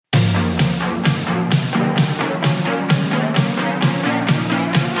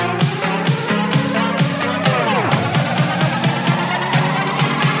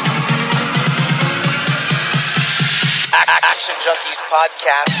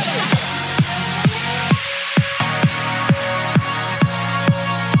podcast.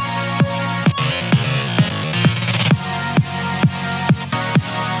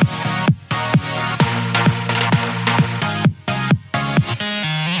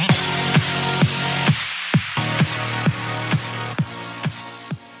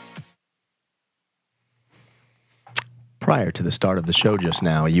 Prior to the start of the show just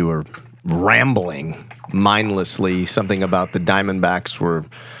now, you were rambling mindlessly something about the Diamondbacks were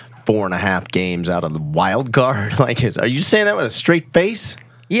 4.5 games out of the wild card. Like, are you saying that with a straight face?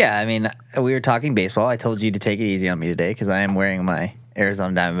 Yeah, I mean, we were talking baseball. I told you to take it easy on me today because I am wearing my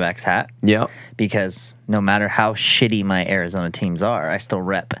Arizona Diamondbacks hat. Yeah. Because no matter how shitty my Arizona teams are, I still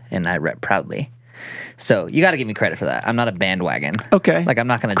rep, and I rep proudly. So you got to give me credit for that. I'm not a bandwagon. Okay. Like, I'm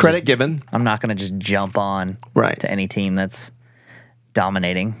not going to credit given. I'm not going to just jump on right to any team that's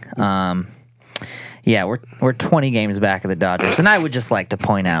dominating. Yeah, we're 20 games back of the Dodgers, and I would just like to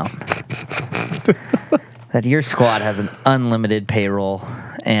point out that your squad has an unlimited payroll,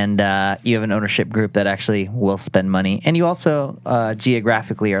 and you have an ownership group that actually will spend money, and you also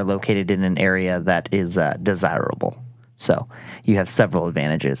geographically are located in an area that is desirable. So you have several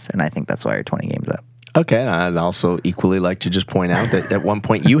advantages, and I think that's why you're 20 games up. Okay, I'd also equally like to just point out that at one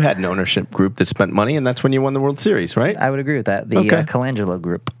point you had an ownership group that spent money, and that's when you won the World Series, right? I would agree with that. The Colangelo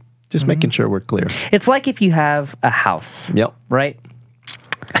group. Just making sure we're clear. It's like if you have a house, yep, right?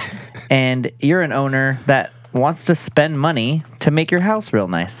 And you're an owner that wants to spend money to make your house real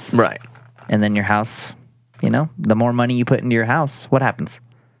nice. Right. And then your house, the more money you put into your house, what happens?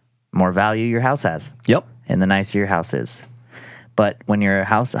 More value your house has. Yep. And the nicer your house is. But when you're a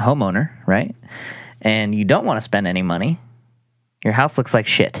homeowner, right, and you don't want to spend any money, your house looks like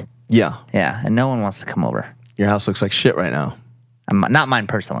shit. Yeah. Yeah, and no one wants to come over. Your house looks like shit right now. Not mine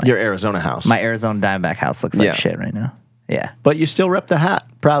personally. Your Arizona house. My Arizona Diamondback house looks like shit right now. Yeah. But you still rep the hat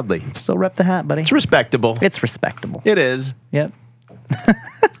proudly. Still rep the hat, buddy. It's respectable. It's respectable. It is. Yep.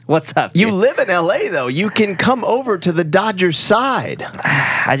 What's up? You live in LA, though. You can come over to the Dodgers side.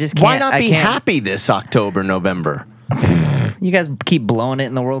 I just can't. Why not be happy this October, November? You guys keep blowing it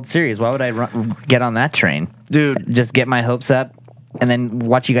in the World Series. Why would I get on that train? Dude. Just get my hopes up and then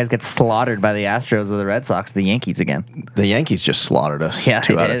watch you guys get slaughtered by the Astros or the Red Sox, the Yankees again. The Yankees just slaughtered us. Yeah,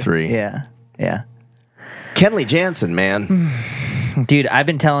 2 out of 3. Yeah. Kenley Jansen, man. Dude, I've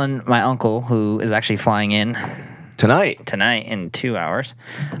been telling my uncle, who is actually flying in tonight in 2 hours.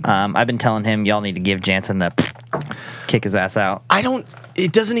 I've been telling him, y'all need to give Jansen the kick his ass out.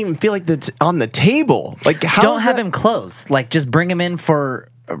 It doesn't even feel like that's on the table. Like, how don't have him close. Like, just bring him in for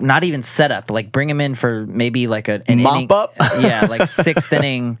not even setup. Like, bring him in for maybe like an mop inning. Up. Yeah, like 6th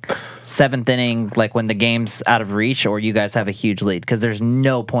inning, 7th inning, like when the game's out of reach or you guys have a huge lead. Because there's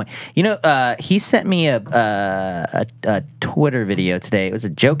no point. He sent me a Twitter video today. Was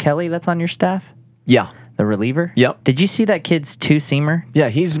it Joe Kelly that's on your staff? Yeah. The reliever? Yep. Did you see that kid's 2-seamer? Yeah,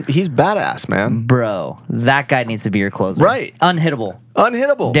 he's badass, man. Bro, that guy needs to be your closer. Right. Unhittable.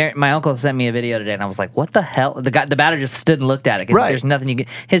 My uncle sent me a video today, and I was like, what the hell? The batter just stood and looked at it, because there's nothing you can...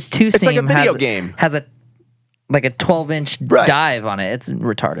 His 2-seam it's like a video game. Has a 12-inch dive on it. It's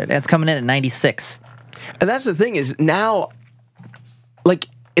retarded. And it's coming in at 96. And that's the thing is now, like...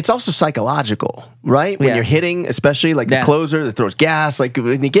 It's also psychological, right? When you're hitting, especially like the closer that throws gas, like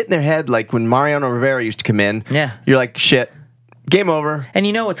when you get in their head, like when Mariano Rivera used to come in, you're like, shit, game over. And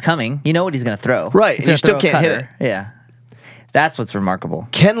you know what's coming. You know what he's going to throw. Right, and you still can't hit it. Yeah. That's what's remarkable.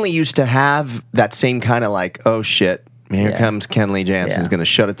 Kenley used to have that same kind of like, oh shit, here comes Kenley Jansen's going to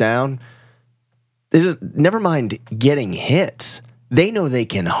shut it down. Never mind getting hits. They know they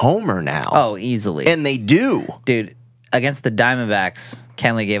can homer now. Oh, easily. And they do. Dude. Against the Diamondbacks,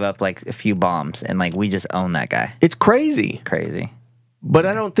 Kenley gave up like a few bombs, and like we just own that guy. It's crazy. But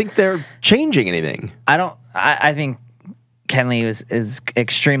I don't think they're changing anything. I think Kenley is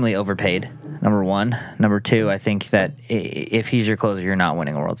extremely overpaid, number one. Number two, I think that if he's your closer, you're not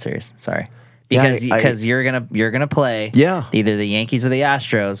winning a World Series. Sorry. Because you're gonna play either the Yankees or the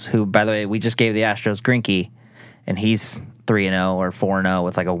Astros, who, by the way, we just gave the Astros Greinke, and he's 3-0 or 4-0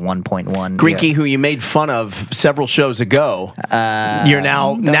 with like a 1.1. Greinke, who you made fun of several shows ago, you're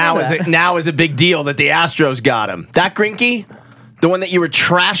now is a big deal that the Astros got him. That Greinke, the one that you were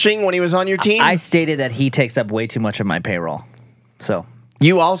trashing when he was on your team. I stated that he takes up way too much of my payroll. So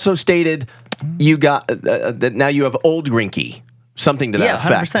you also stated you got that now you have old Greinke. Something to that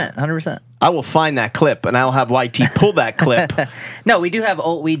effect. 100%. I will find that clip and I'll have YT pull that clip. No, we did have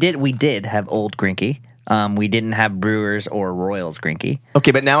old Greinke. We didn't have Brewers or Royals Greinke.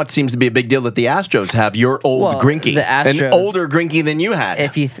 Okay, but now it seems to be a big deal that the Astros have your old Greinke. The Astros, an older Greinke than you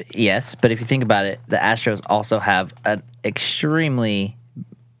had. Yes, but if you think about it, the Astros also have an extremely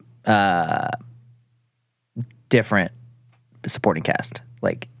different supporting cast.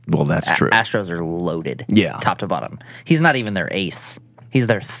 Well, that's true. Astros are loaded, top to bottom. He's not even their ace. He's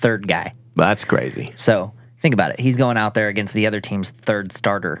their third guy. That's crazy. So think about it. He's going out there against the other team's third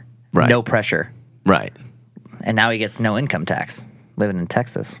starter. Right. No pressure. Right. And now he gets no income tax. Living in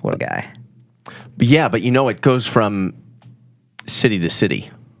Texas. What a guy. Yeah, but it goes from city to city.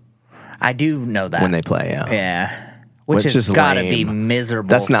 I do know that. When they play, Yeah. Which has got to be miserable.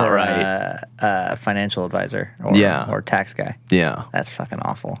 That's not for right. A financial advisor or tax guy. Yeah. That's fucking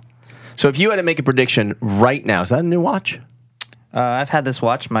awful. So if you had to make a prediction right now, is that a new watch? I've had this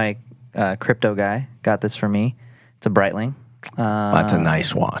watch. My crypto guy got this for me. It's a Breitling. That's a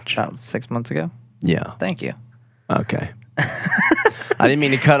nice watch. About 6 months ago. Yeah. Thank you. Okay. I didn't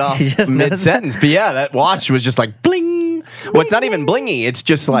mean to cut off mid-sentence, but yeah, that watch was just like bling. Well, it's not even blingy. It's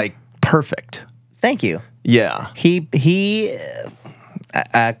just like perfect. Thank you. Yeah.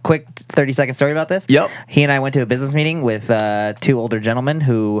 A quick 30-second story about this. Yep. He and I went to a business meeting with two older gentlemen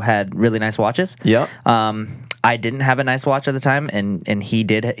who had really nice watches. Yep. I didn't have a nice watch at the time, and he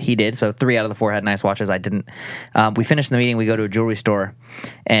did. So 3 out of the 4 had nice watches. I didn't. We finished the meeting. We go to a jewelry store,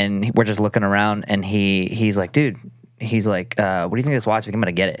 and we're just looking around. And he's like, dude. He's like, what do you think of this watch? I'm going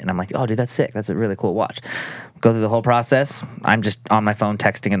to get it. And I'm like, oh, dude, that's sick. That's a really cool watch. Go through the whole process. I'm just on my phone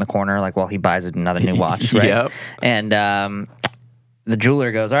texting in the corner while he buys another new watch. Right? Yep. And the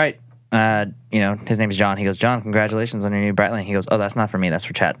jeweler goes, all right, his name's John. He goes, John, congratulations on your new Breitling. He goes, oh, that's not for me. That's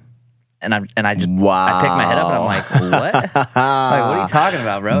for Chad. And I pick my head up and I'm like, what? What are you talking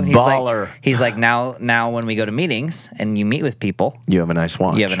about, bro? He's like, now when we go to meetings and you meet with people, you have a nice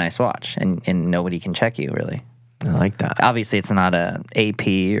watch. You have a nice watch, and nobody can check you really. I like that. Obviously, it's not a AP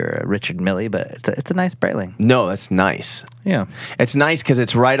or a Richard Mille, but it's a nice Breitling. No, that's nice. Yeah, it's nice because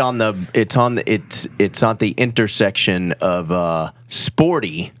it's right on the it's on the intersection of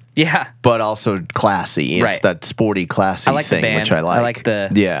sporty. Yeah, but also classy. It's that sporty, classy thing, band. Which I like. I like the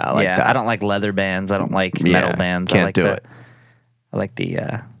I like that. I don't like leather bands. I don't like metal bands. Can't do it. I like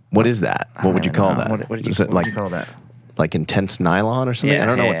the. What is that? What would you call that? What did you call that? Like intense nylon or something? Yeah, I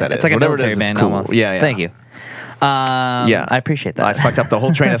don't know what that is. It's like whatever a military it is, band it's cool. almost. Yeah. Thank you. I appreciate that. I fucked up the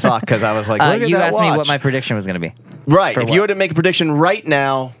whole train of thought because I was like, look at you that asked watch. me what my prediction was going to be. Right. If you were to make a prediction right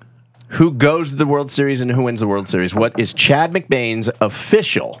now, who goes to the World Series and who wins the World Series? What is Chad McBain's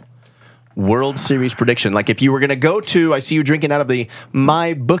official World Series prediction? Like if you were going to go to, I see you drinking out of the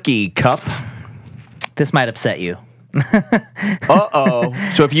MyBookie cup. This might upset you. Uh-oh.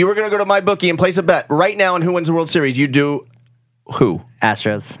 So if you were going to go to MyBookie and place a bet right now on who wins the World Series, you do who?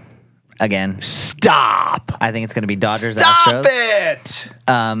 Astros. Again. Stop. I think it's going to be Dodgers. Stop Astros. It.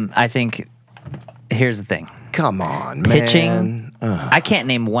 I think. Here's the thing. Come on, pitching. Man. I can't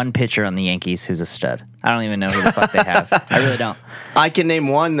name one pitcher on the Yankees who's a stud. I don't even know who the fuck they have. I really don't. I can name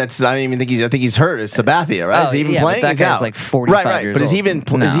one that's. I don't even think he's. I think he's hurt. It's Sabathia, right? Is he even playing? That guy's like 45 right. years But old.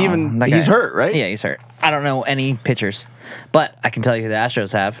 He's hurt, right? Yeah, he's hurt. I don't know any pitchers, but I can tell you who the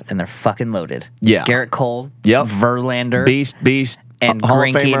Astros have, and they're fucking loaded. Yeah, Garrett Cole. Yep. Verlander. Beast. And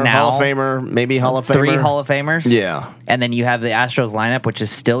Greinke now. Hall of Famer, maybe Hall of Famer. 3 Hall of Famers. Yeah. And then you have the Astros lineup, which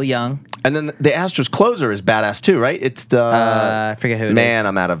is still young. And then the Astros closer is badass too, right? It's the I forget who it is. Man,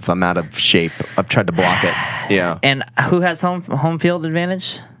 I'm out of shape. I've tried to block it. Yeah. And who has home field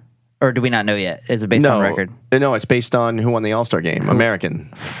advantage? Or do we not know yet? Is it based on record? No, it's based on who won the All-Star game.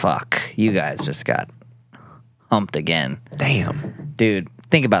 American. Fuck. You guys just got humped again. Damn. Dude,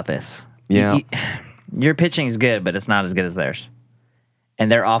 think about this. Yeah. Your pitching is good, but it's not as good as theirs.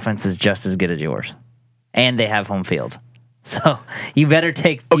 And their offense is just as good as yours. And they have home field. So you better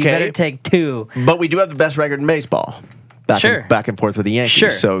take 2. But we do have the best record in baseball. Back and forth with the Yankees. Sure.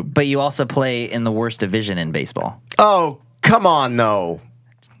 So, but you also play in the worst division in baseball. Oh, come on, though.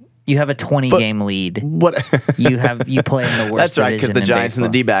 You have a 20-game lead. What? you play in the worst. That's right, because the Giants and the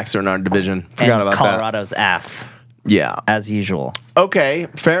D-backs are in our division. Forgot about Colorado's ass. Yeah, as usual. Okay,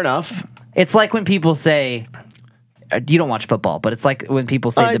 fair enough. It's like when people say, you don't watch football, but it's like when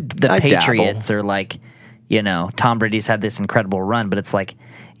people say the Patriots dabble. are like, Tom Brady's had this incredible run, but it's like,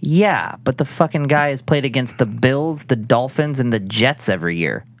 yeah, but the fucking guy has played against the Bills, the Dolphins, and the Jets every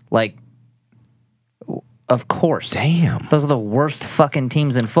year. Like, of course. Damn. Those are the worst fucking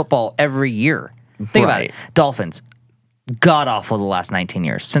teams in football every year. Think about it. Dolphins, god awful the last 19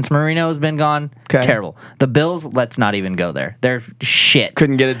 years. Since Marino has been gone, terrible. The Bills, let's not even go there. They're shit.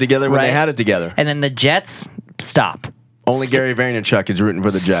 Couldn't get it together when they had it together. And then the Jets, stop. Only Gary Vaynerchuk is rooting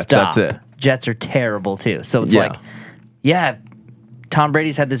for the Jets. Stop. That's it. Jets are terrible too. So it's like, yeah, Tom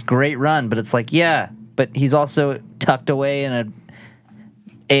Brady's had this great run, but it's like, yeah, but he's also tucked away in a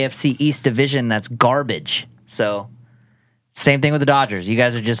AFC East division that's garbage. So same thing with the Dodgers. You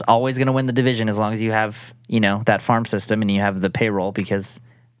guys are just always going to win the division as long as you have, that farm system and you have the payroll because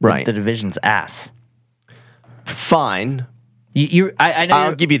the division's ass. Fine. I know.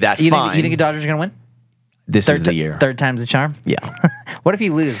 I'll give you that. Fine. You think the Dodgers are going to win? This is the year. Third time's the charm? Yeah. What if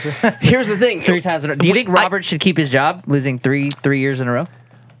you lose? Here's the thing. 3 times in a row. Do you think Robert should keep his job, losing three years in a row?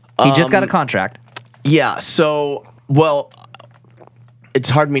 He just got a contract. Yeah. So, it's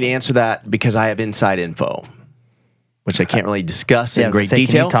hard for me to answer that because I have inside info, which I can't really discuss in great detail.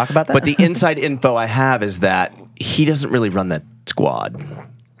 Can you talk about that? But the inside info I have is that he doesn't really run that squad.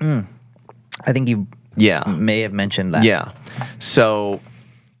 I think you may have mentioned that. Yeah. So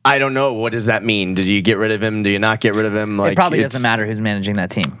I don't know. What does that mean? Did you get rid of him? Do you not get rid of him? It probably doesn't matter who's managing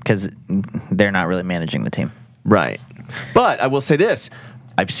that team because they're not really managing the team. Right. But I will say this.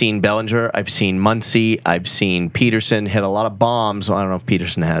 I've seen Bellinger. I've seen Muncy. I've seen Peterson hit a lot of bombs. Well, I don't know if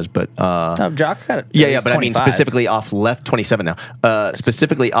Peterson has, but Jock got it. Yeah, but 25. I mean specifically off 27 now.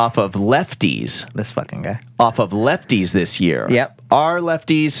 Specifically off of lefties. This fucking guy. Off of lefties this year. Yep. Our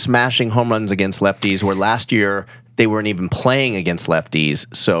lefties smashing home runs against lefties, where last year they weren't even playing against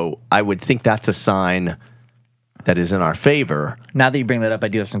lefties. So I would think that's a sign that is in our favor. Now that you bring that up, I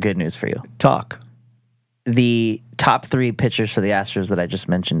do have some good news for you. Talk. The top 3 pitchers for the Astros that I just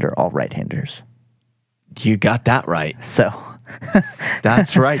mentioned are all right-handers. You got that right. So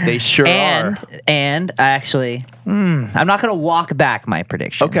that's right. They sure are. And I actually, I'm not going to walk back my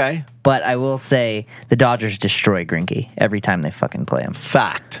prediction. Okay. But I will say the Dodgers destroy Greinke every time they fucking play him.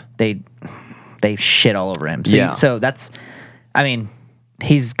 Fact. They shit all over him. So that's, I mean,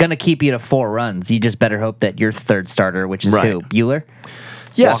 he's going to keep you to 4 runs. You just better hope that your third starter, which is who? Bueller?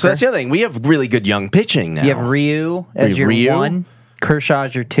 Yeah, Walker. So that's the other thing. We have really good young pitching now. You have Ryu as your 1, Kershaw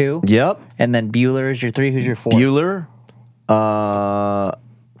as your 2. Yep. And then Bueller as your 3. Who's your 4? Bueller.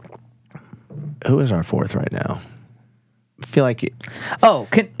 Who is our 4th right now? I feel like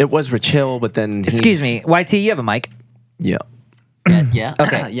it was Rich Hill, but then excuse me, YT, you have a mic. Yeah. Yeah.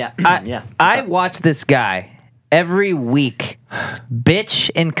 Okay. Yeah. I watch this guy every week bitch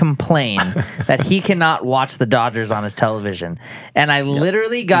and complain that he cannot watch the Dodgers on his television. And I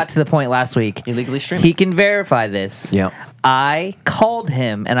literally got to the point last week. Illegally streaming. He can verify this. Yeah. I called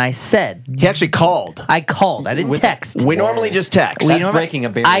him and I said. He actually called. I called. I didn't text. We normally just text. That's breaking a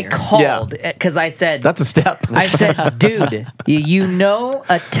barrier. I called because I said. That's a step. I said, dude, you know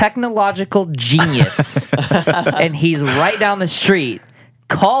a technological genius. And he's right down the street.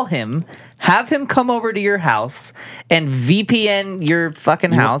 Call him. Have him come over to your house and VPN your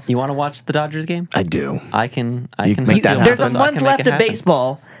fucking house. You want to watch the Dodgers game? I do. I can make that happen. There's a month left of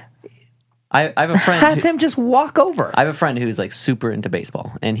baseball. I have a friend. Have him just walk over. I have a friend who's like super into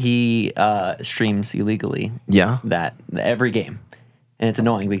baseball, and he streams illegally. Yeah. That every game, and it's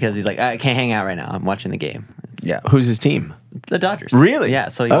annoying because he's like, I can't hang out right now. I'm watching the game. Who's his team? The Dodgers. Really? Yeah.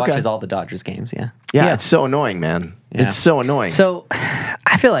 So he watches all the Dodgers games. Yeah. Yeah. It's so annoying, man. Yeah. It's so annoying. So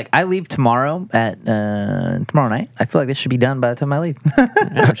I feel like I leave tomorrow at tomorrow night. I feel like this should be done by the time I leave.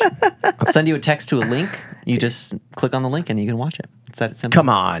 I'll send you a text to a link. You just click on the link and you can watch it. It's that simple. Come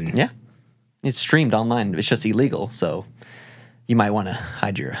on. Yeah. It's streamed online. It's just illegal, so you might want to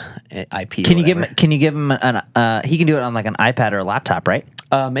hide your IP. Can you give him an? He can do it on like an iPad or a laptop, right?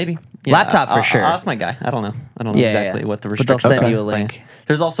 Maybe. Yeah, laptop for sure. I'll ask my guy. I don't know exactly what the restrictions are. But they'll send are. you a link.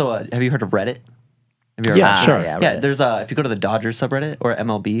 There's also have you heard of Reddit? Have you heard of sure. Yeah, there's if you go to the Dodgers subreddit or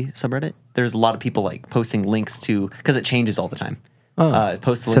MLB subreddit, there's a lot of people like posting links to because it changes all the time.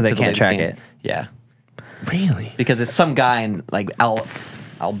 Post the link so they to the can't track game. it. Yeah. Really? Because it's some guy in like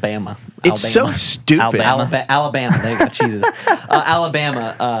Alabama. It's so stupid. Alabama. There you go. Jesus.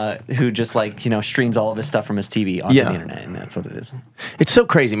 Alabama, who just streams all of his stuff from his TV onto the internet, and that's what it is. It's so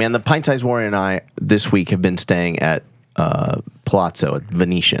crazy, man. The Pint Size Warrior and I this week have been staying at Palazzo at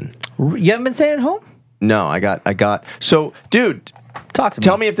Venetian. You haven't been staying at home? No, I got. So, dude, talk to me.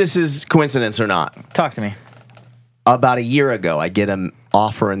 Tell me if this is coincidence or not. Talk to me. About a year ago, I get an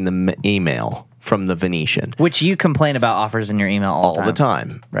offer in the email from the Venetian. Which you complain about offers in your email all the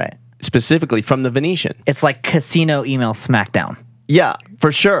time. Right. Specifically from the Venetian. It's like casino email smackdown. Yeah,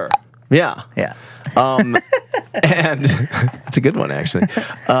 for sure. Yeah. Yeah. And it's a good one, actually.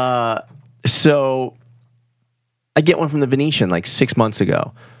 So I get one from the Venetian like 6 months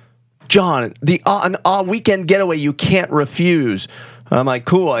ago. John, an weekend getaway you can't refuse. I'm like,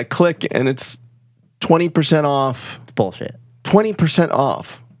 cool. I click and it's 20% off. It's bullshit. 20%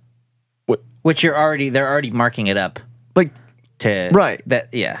 off. Which they're already marking it up. Like to right.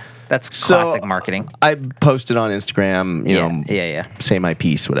 That's classic marketing. I posted on Instagram, you know, say my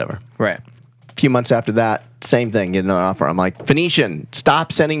piece, whatever. Right. A few months after that, same thing, get another offer. I'm like, Phoenician,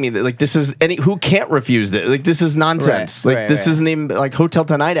 stop sending me that. Like, this is who can't refuse this? Like, this is nonsense. Right, this isn't even like Hotel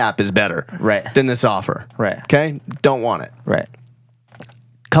Tonight app is better than this offer. Right. Okay. Don't want it. Right.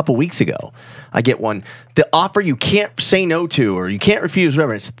 A couple weeks ago, I get one. The offer you can't say no to or you can't refuse,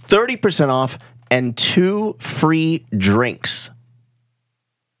 whatever. It's 30% off and 2 free drinks.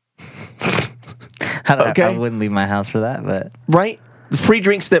 I wouldn't leave my house for that, but right, the free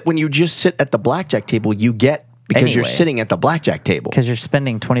drinks that when you just sit at the blackjack table, you get because you're sitting at the blackjack table. Because you're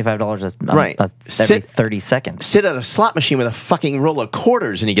spending $25 every 30 seconds. Sit at a slot machine with a fucking roll of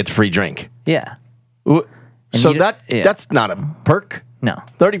quarters, and you get the free drink. Yeah. So that's not a perk. No,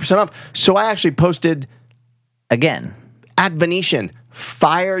 30% off. So I actually posted again at Venetian.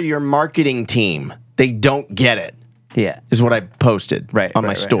 Fire your marketing team. They don't get it. Yeah, is what I posted on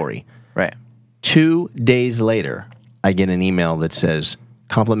my story. Right. 2 days later, I get an email that says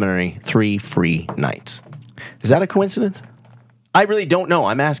complimentary 3 free nights. Is that a coincidence? I really don't know.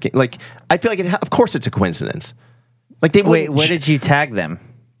 I'm asking. Like, I feel like of course it's a coincidence. Like they wait. Where did you tag them?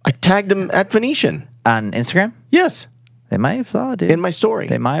 I tagged them at Venetian on Instagram. Yes, they might have saw it, dude. In my story.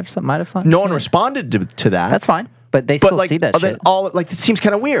 They might have saw it. No one responded to that. That's fine. But they still see that shit. It seems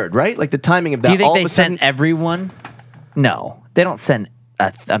kind of weird, right? Like the timing of that. Do you think they sent everyone? No, they don't send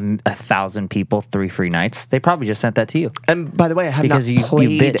 1,000 people 3 free nights. They probably just sent that to you. And by the way, I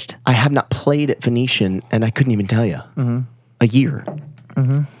have not played at Venetian, and I couldn't even tell you a year.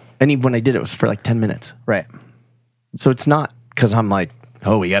 Mm-hmm. And even when I did, it was for like 10 minutes. Right. So it's not because I'm like,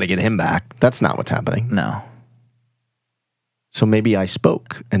 oh, we got to get him back. That's not what's happening. No. So maybe I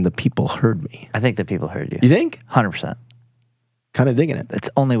spoke and the people heard me. I think the people heard you. You think? 100%. Kind of digging it. That's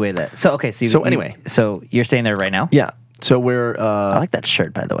the only way that. So, okay. So anyway. So you're staying there right now? Yeah. So we're. I like that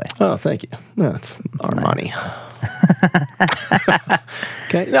shirt, by the way. Oh, thank you. No, it's Armani.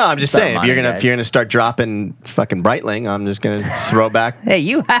 Okay. No, I'm just saying, Armani, if you're gonna start dropping fucking Breitling, I'm just gonna throw back. Hey,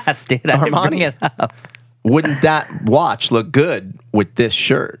 you asked, dude. I didn't bring it up. Wouldn't that watch look good with this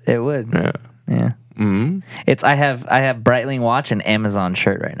shirt? It would. Yeah. Mm-hmm. I have Breitling watch and Amazon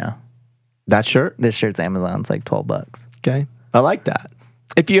shirt right now. That shirt? This shirt's Amazon. It's like $12. Okay. I like that.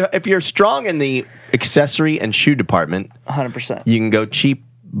 If you're strong in the accessory and shoe department, 100%, you can go cheap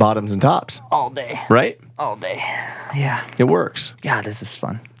bottoms and tops all day. Right? All day. Yeah. It works. Yeah, this is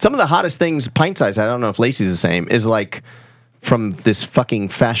fun. Some of the hottest things, pint size, I don't know if Lacey's the same, is like from this fucking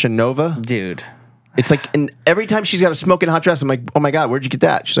Fashion Nova. Dude. It's like, and every time she's got a smoking hot dress, I'm like, oh my God, where'd you get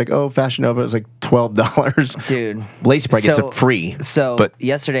that? She's like, oh, Fashion Nova is like $12. Dude. Lacey probably gets it free. But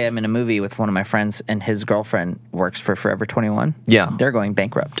yesterday I'm in a movie with one of my friends, and his girlfriend works for Forever 21. Yeah. They're going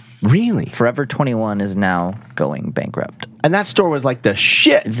bankrupt. Really? Forever 21 is now going bankrupt. And that store was like the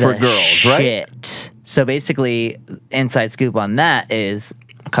shit for girls, right? So basically, inside scoop on that is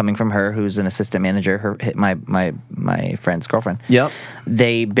coming from her, who's an assistant manager, my friend's girlfriend. Yep.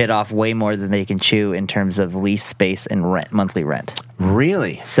 They bid off way more than they can chew in terms of lease space and monthly rent.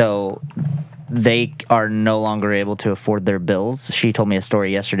 Really? So they are no longer able to afford their bills. She told me a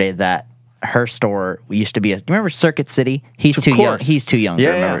story yesterday that her store used to be do you remember Circuit City? He's too young. He's too young to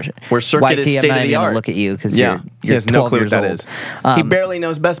remember. Yeah. Where Circuit is state of the art. Look at you because you're he has no clue what that is. He barely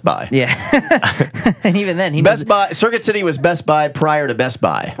knows Best Buy. Yeah. And even then, Circuit City was Best Buy prior to Best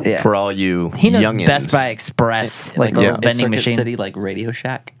Buy. Yeah. For all you he knows youngins. Best Buy Express, like a little vending machine. Circuit City, like Radio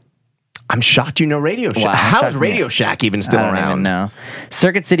Shack. I'm shocked you know Radio Shack. Wow, how is Radio Shack even still around? I don't even know.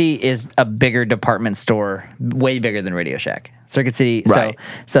 Circuit City is a bigger department store, way bigger than Radio Shack. Circuit City, right.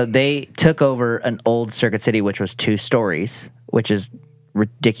 So they took over an old Circuit City, which was 2 stories, which is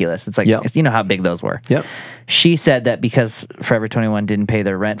ridiculous. It's like, you know how big those were. Yep. She said that because Forever 21 didn't pay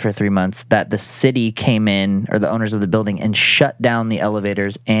their rent for 3 months, that the city came in, or the owners of the building, and shut down the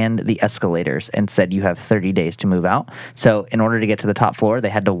elevators and the escalators and said, you have 30 days to move out. So in order to get to the top floor, they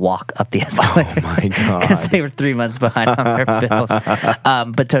had to walk up the escalator. Oh my God. Because they were 3 months behind on their bills.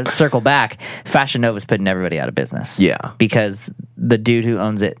 But to circle back, Fashion Nova's putting everybody out of business. Yeah. Because the dude who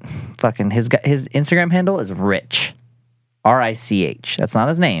owns it, his Instagram handle is Rich. R-I-C-H. That's not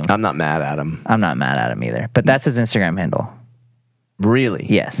his name. I'm not mad at him. I'm not mad at him either. But that's his Instagram handle. Really?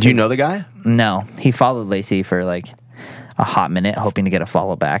 Yes. Do you know the guy? No. He followed Lacey for like a hot minute, hoping to get a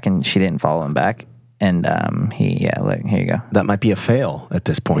follow back, and she didn't follow him back. And here you go. That might be a fail at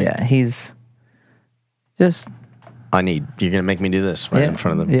this point. Yeah, he's just... you're going to make me do this in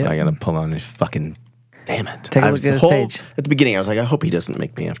front of them. Yeah. I got to pull on his fucking... Damn it. Take a look at his page. At the beginning, I was like, I hope he doesn't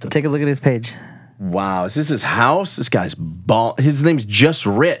make me have to... Take a look at his page. Wow, is this his house? This guy's bald. His name's Just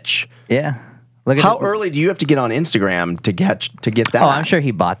Rich. Yeah. How early do you have to get on Instagram to get that? Oh, I'm sure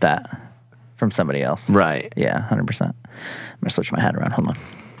he bought that from somebody else. Right. Yeah, 100%. I'm gonna switch my hat around. Hold on.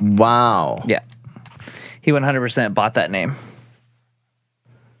 Wow. Yeah, he 100% bought that name.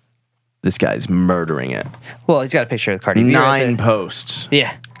 This guy's murdering it. Well, he's got a picture of Cardi B. 9 posts.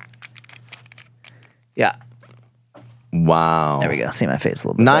 Yeah. Yeah. Wow. There we go. See my face a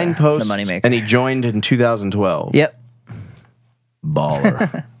little bit. 9 posts. The moneymaker. And he joined in 2012. Yep.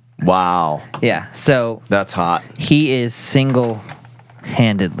 Baller. Wow. Yeah. So that's hot. He is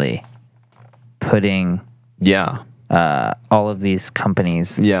single-handedly putting all of these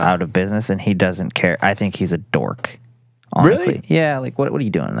companies out of business, and he doesn't care. I think he's a dork. Honestly. Really? Yeah. Like, what are you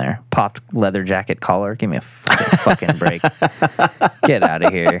doing there? Popped leather jacket collar. Give me a fucking break. Get out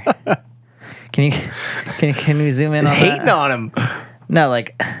of here. Can we zoom in on hating that? on him? No,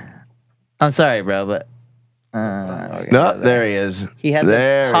 like, I'm sorry, bro, but no, there he is. He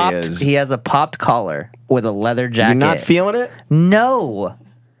has he has a popped collar with a leather jacket. You're not feeling it? No.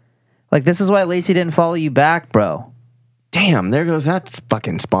 Like, this is why Lacey didn't follow you back, bro. Damn, there goes that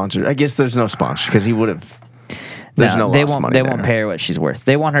fucking sponsor. I guess there's no sponsor because he would have. There's no they lost won't. money They there. won't pay her what she's worth.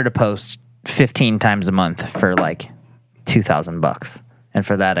 They want her to post 15 times a month for like $2,000, and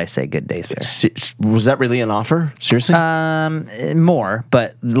for that I say good day, sir. Was that really an offer? Seriously? More,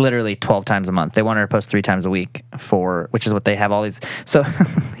 but literally 12 times a month. They want her to post 3 times a week which is what they have all these. So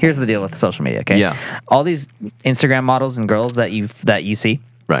here's the deal with social media. Okay, yeah, all these Instagram models and girls that you see,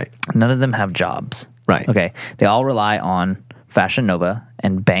 right? None of them have jobs, right? Okay, they all rely on Fashion Nova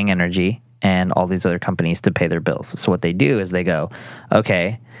and Bang Energy and all these other companies to pay their bills. So what they do is they go,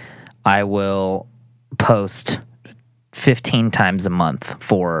 okay, I will post 15 times a month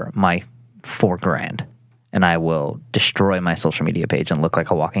for my $4,000, and I will destroy my social media page and look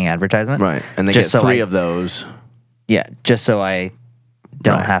like a walking advertisement. Right, and they get 3 of those. Yeah, just so I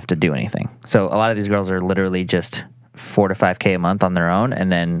don't have to do anything. So a lot of these girls are literally just $4 to $5K a month on their own,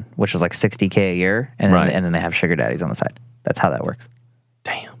 and then which is like $60K a year, and then they have sugar daddies on the side. That's how that works.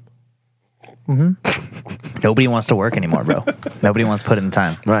 Damn. Mm-hmm. Nobody wants to work anymore, bro. Nobody wants to put in the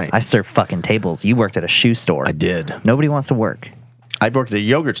time. Right. I serve fucking tables. You worked at a shoe store. I did. Nobody wants to work. I've worked at a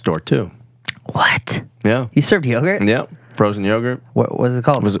yogurt store too. What? Yeah. You served yogurt? Yeah. Frozen yogurt. What was it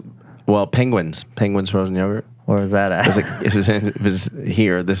called? Penguins. Penguins frozen yogurt. Where was that at? It was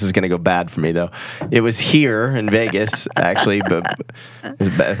here. This is going to go bad for me, though. It was here in Vegas, actually. But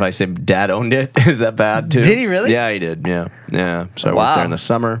if I say Dad owned it, is that bad too? Did he really? Yeah, he did. Yeah. So I worked there in the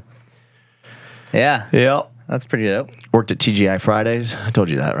summer. Yeah. Yep. That's pretty dope. Worked at TGI Fridays. I told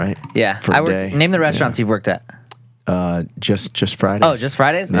you that, right? Yeah. Name the restaurants you've worked at. Just Fridays. Oh, just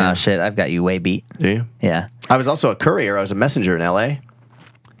Fridays? Yeah. Oh, shit. I've got you way beat. Do you? Yeah. I was also a courier. I was a messenger in LA.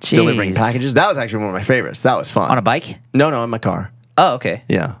 Jeez. Delivering packages. That was actually one of my favorites. That was fun. On a bike? No, in my car. Oh, okay.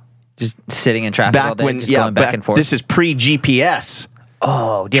 Yeah. Just sitting in traffic all day, going back and forth. This is pre-GPS.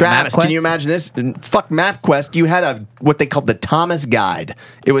 Oh, Travis, can you imagine this? Fuck MapQuest. You had what they called the Thomas Guide.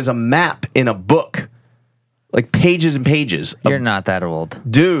 It was a map in a book, like pages and pages. You're not that old,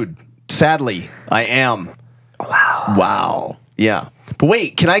 dude. Sadly, I am. Wow. Yeah. But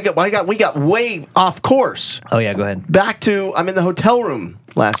wait, we got way off course. Oh yeah, go ahead. I'm in the hotel room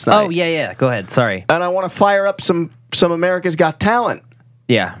last night. Oh yeah. Go ahead. Sorry. And I want to fire up some America's Got Talent.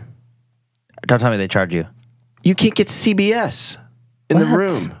 Yeah. Don't tell me they charge you. You can't get CBS in the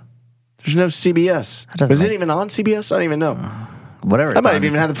room. There's no CBS. Is it even on CBS? I don't even know. Whatever. I might have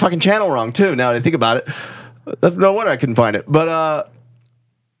even had the fucking channel wrong too. Now that I think about it, that's no wonder I couldn't find it. But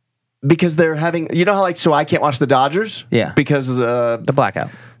because they're having, how so I can't watch the Dodgers. Yeah. Because the blackout.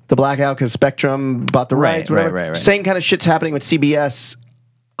 The blackout because Spectrum bought the rights. Whatever. Right. Same kind of shit's happening with CBS.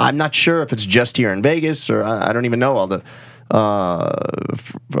 I'm not sure if it's just here in Vegas or I don't even know all the. I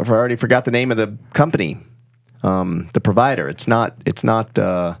already forgot the name of the company, the provider. It's not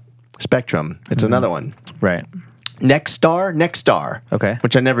Spectrum. It's another one. Right. Nexstar. Okay.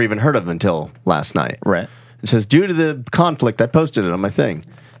 Which I never even heard of until last night. Right. It says due to the conflict, I posted it on my thing.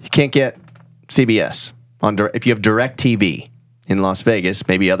 You can't get CBS if you have DirecTV in Las Vegas,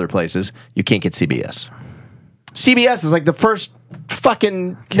 maybe other places. You can't get CBS. CBS is like the first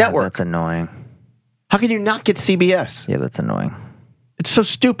fucking network. That's annoying. How can you not get CBS? Yeah, that's annoying. It's so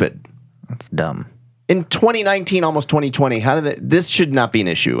stupid. That's dumb. In 2019, almost 2020, this should not be an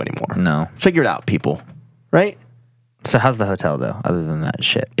issue anymore. No. Figure it out, people. Right? So how's the hotel though? Other than that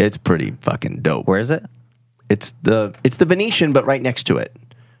shit, it's pretty fucking dope. Where is it? It's the Venetian, but right next to it.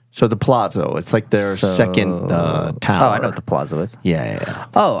 So the Plaza. It's like their second tower. Oh, I know what the Plaza is. Yeah.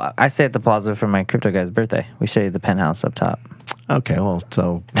 Oh, I stay at the Plaza for my crypto guy's birthday. We stay at the penthouse up top. Okay, well,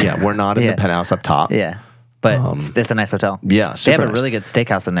 so yeah, we're not in the penthouse up top. Yeah. but it's a nice hotel. Yeah, they have a nice. really good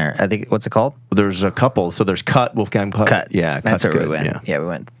steakhouse in there. I think what's it called? There's a couple. So there's Wolfgang Putt. Cut. Yeah, that's Cut's where good. we went. Yeah, we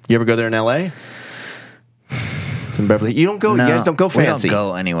went. You ever go there in L.A.? It's in Beverly. You don't go. No, you guys don't go fancy. We don't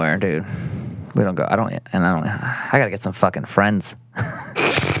go anywhere, dude. We don't go. I gotta get some fucking friends.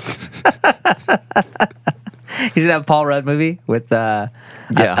 You see that Paul Rudd movie with I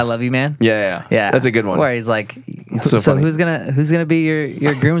Love You Man? Yeah. That's a good one. Where he's like, so who's gonna be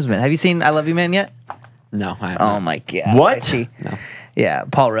your groomsman? Have you seen I Love You Man yet? No, I haven't. Oh my god. What? No. Yeah,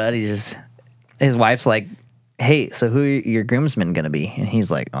 Paul Rudd. His wife's like, hey, so who are your groomsmen gonna be? And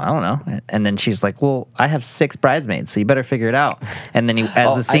he's like, I don't know. And then she's like, well, I have 6 bridesmaids, so you better figure it out. And then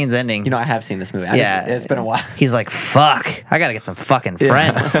as the scene's ending, You know, I have seen this movie. It's been a while. He's like, fuck, I gotta get some fucking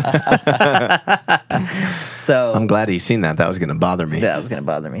friends. So I'm glad he's seen that. That was going to bother me. that was gonna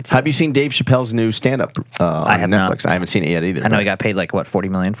bother me too. Have you seen Dave Chappelle's new stand-up on have Netflix? not. I haven't seen it yet either. I know but he got paid like what,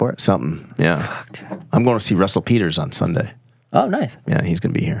 $40 million for it. something. Yeah. I'm going to see Russell Peters on Sunday. Oh, nice. Yeah, he's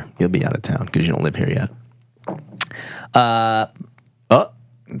going to be here. He'll be out of town because you don't live here yet.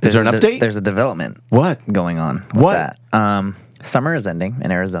 Is there an update? There's a development What? going on with What? that. Summer is ending in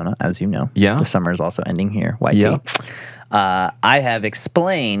Arizona, as you know. Yeah. The summer is also ending here, YT. Yeah. I have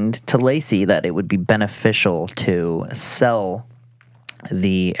explained to Lacey that it would be beneficial to sell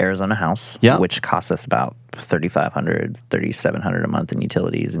the Arizona house, Yeah. which costs us about $3,500, $3,700 a month in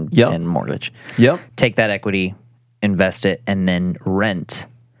utilities and, Yeah. and mortgage. Yep. Take that equity, invest it, and then rent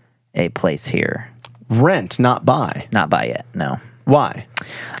a place here. Rent, not buy. Not buy yet, no. Why?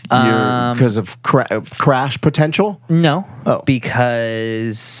 Because of crash potential? No. Oh.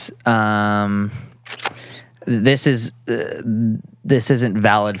 Because this isn't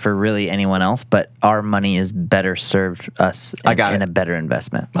valid for really anyone else, but our money is better served us in a better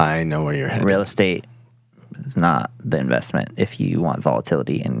investment. I know where you're headed. Real estate is not the investment if you want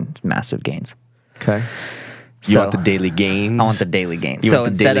volatility and massive gains. Okay. You want the daily gains? I want the daily gains. You So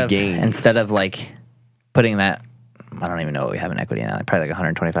want the daily gains. instead of like putting that, I don't even know what we have in equity now, probably like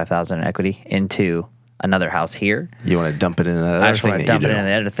 $125,000 in equity into another house here. You want to dump it into that other I just thing want to that you dump it do. into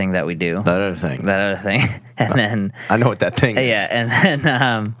the other thing that we do. That other thing. And then I know what that thing is.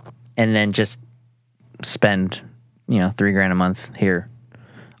 yeah, and then just spend $3,000 a month here,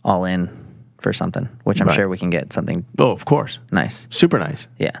 all in for something, which I'm Right. sure we can get something Oh, of course. nice. Super nice.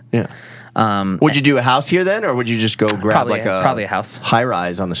 Yeah, Yeah. Would you do a house here then, or would you just go grab probably a house. high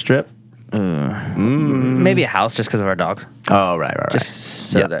rise on the strip? Maybe a house just because of our dogs, Oh, right. just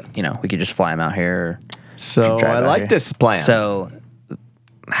so Yeah. that we could just fly them out here. So drive I out like here. this plan. So,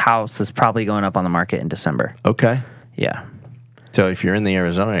 house is probably going up on the market in December. Okay. Yeah. So if you're in the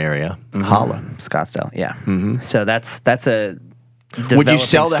Arizona area, holla. Scottsdale. Yeah. Mm-hmm. So that's a. Would you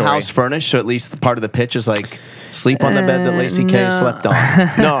sell the developing story. house furnished? So at least the part of the pitch is like sleep on the bed that Lacey K no. slept on.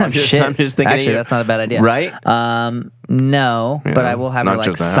 No, I'm just Shit. thinking. Actually, of you. that's not a bad idea. Right? No, but I will have her Not like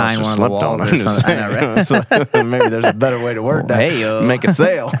just the house sign you one of the slept on, walls I'm or just something. I know, saying. right? So maybe there's a better way to word that. Hey, yo. Make a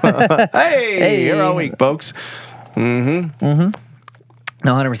sale. Hey, you're all week, folks. No,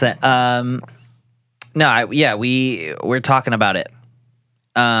 100%. We're talking about it.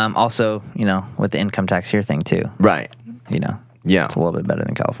 Also, with the income tax here thing too. Right. Yeah. It's a little bit better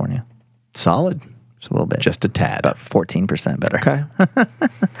than California. Solid. Just a little bit. Just a tad. about 14% better. Okay.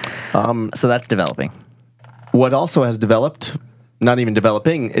 So that's developing. What also has developed, not even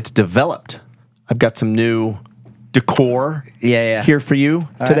developing, it's developed. I've got some new decor Yeah. here for you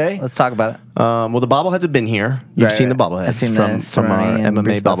All today. right, let's talk about it. Well, the bobbleheads have been here. You've Right, seen the right. bobbleheads I've seen from the our Cerrone and MMA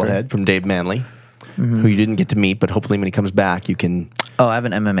Bruce Buffer. bobblehead from Dave Manley, who you didn't get to meet, but hopefully when he comes back, you can. Oh, I have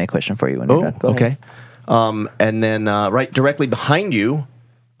an MMA question for you when you're Oh, done. Go ahead. okay. And then right directly behind you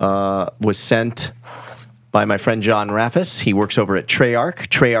was sent by my friend John Raffis. He works over at Treyarch.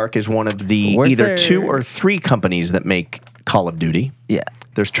 Treyarch is one of the Where's either their- 2 or 3 companies that make Call of Duty. Yeah.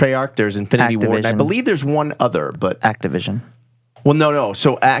 There's Treyarch, there's Infinity Ward, and I Activision. believe there's one other, but Activision. well, no.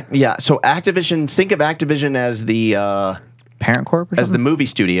 So Activision. Think of Activision as the Parent Corp or as the something? movie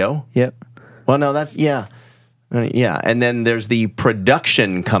studio. Yep. Well, no, that's yeah, and then there's the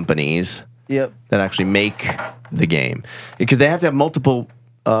production companies Yep. that actually make the game because they have to have multiple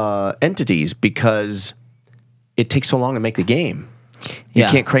entities because it takes so long to make the game. You Yeah.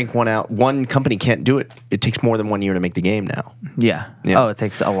 can't crank one out. One company can't do it. It takes more than 1 year to make the game now. Yeah. Yeah. Oh, it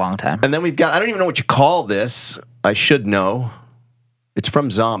takes a long time. And then we've got, I don't even know what you call this. I should know. It's from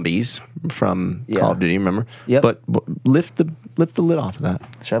Zombies, from Yeah. Call of Duty, remember? Yep. But lift the lid off of that.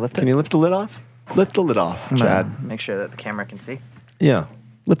 Should I lift Can it? you lift the lid off? Lift the lid off, I'm gonna Chad. Make sure that the camera can see. Yeah.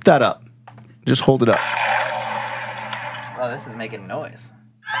 Lift that up. Just hold it up. Oh, this is making noise.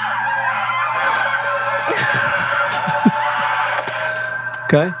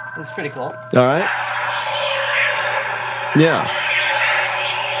 Okay? This is pretty cool. All right? Yeah.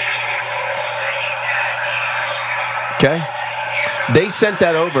 Okay. They sent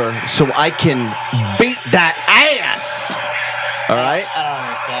that over so I can beat that ass. All right. I don't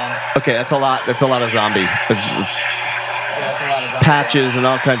understand. Okay, that's a lot. That's a lot of zombie. It's That's a lot of patches and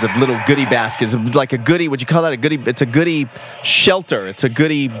all kinds of little goodie baskets. Like a goodie. Would you call that a goodie? It's a goodie shelter. It's a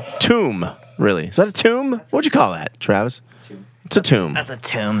goodie tomb. Really? Is that a tomb? What'd you call that, Travis? It's a tomb. That's a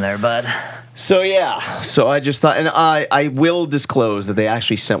tomb there, bud. So yeah, so I just thought, and I will disclose that they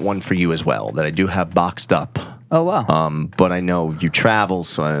actually sent one for you as well, that I do have boxed up. Oh wow. But I know you travel,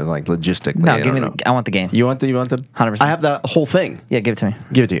 so I like logistically. No, I give me. don't know. I want the game. You want the 100%. I have the whole thing. Yeah, give it to me.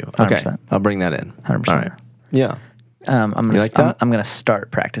 Give it to you. Okay, 100%. I'll bring that in. 100%. All right. Yeah. I'm gonna. You like that? I'm gonna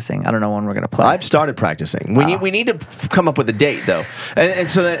start practicing. I don't know when we're gonna play. I've started practicing. We need to come up with a date though,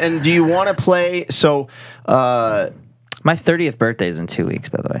 and do you want to play? So, My 30th birthday is in 2 weeks,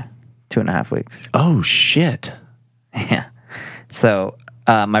 by the way. 2.5 weeks. oh shit. Yeah. So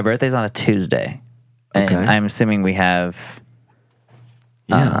my birthday's on a Tuesday, and Okay. I'm assuming we have.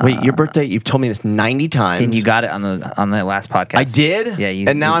 Yeah. Wait, your birthday? You've told me this 90 times. And you got it on the last podcast. I did. Yeah. You.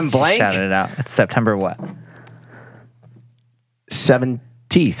 And now I'm you blank. Shouted it out. It's September what? 17th.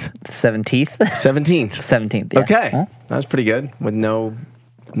 17th. 17th. 17th. Yeah. Okay, Huh? that was pretty good with no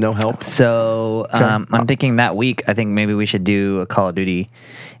help. So I'm thinking that week. I think maybe we should do a Call of Duty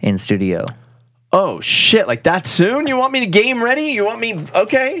in studio. Oh shit! Like that soon? You want me to game ready? You want me?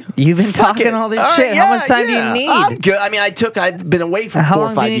 Okay. You've been Fuck talking it. all this All shit. right, How much time yeah. do you need? I'm good. I mean, I've been away for How 4 or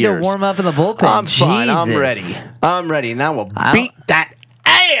long 5 do you need years. to warm up in the bullpen? I'm fine. I'm ready. Jesus. I'm ready. Now we'll I beat that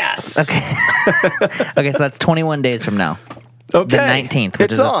ass. Okay. Okay, so that's 21 days from now. Okay. The 19th, which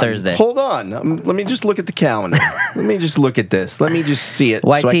It's is a on. Thursday. Hold on. Let me just look at the calendar. Let me just look at this. Let me just see it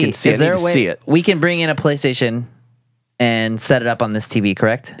YT, so I can see. is I there need a to way see it. we can bring in a PlayStation and set it up on this TV?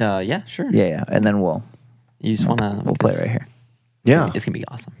 Correct? Yeah, sure. Yeah, and then we'll You just want to. we'll play right here. Yeah. It's gonna be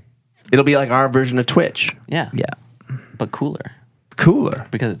awesome. It'll be like our version of Twitch. Yeah. Yeah, But cooler Cooler.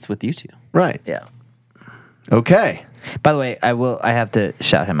 because it's with you two. Right. yeah. Okay. By the way, I have to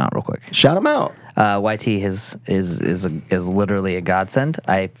shout him out real quick. Shout him out. YT is literally a godsend.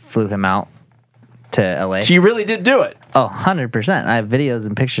 I flew him out to LA. So you really did do it. Oh, 100%. I have videos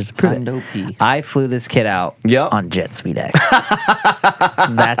and pictures to prove it. Hundo P. I flew this kid out Yep. on Jet Suite X.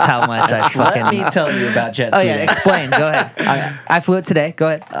 That's how much I fucking. Let me tell you about Jet Oh Suite yeah, X. explain. Go ahead. I flew it today. Go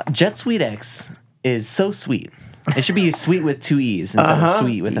ahead. Jet Suite X is so sweet. It should be sweet with 2 E's instead of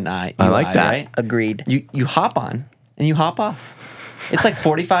sweet with an I. I like that. Right? Agreed. You hop on and you hop off. It's like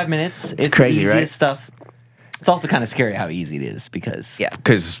 45 minutes. It's crazy, the easiest right? stuff. It's also kind of scary how easy it is because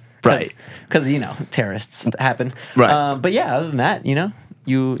Because right. because terrorists happen. Right. But yeah, other than that,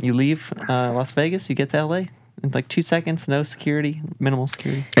 you leave Las Vegas, you get to LA in like 2 seconds, no security, minimal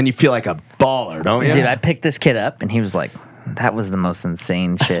security. And you feel like a baller, don't you? Dude, I picked this kid up and he was like, "That was the most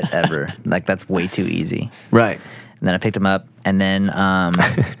insane shit ever. Like that's way too easy." Right. And then I picked him up, and then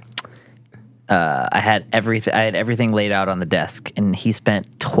I had everything laid out on the desk, and he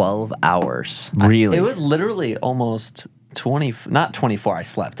spent 12 hours. Really? It was literally almost 20, not 24. I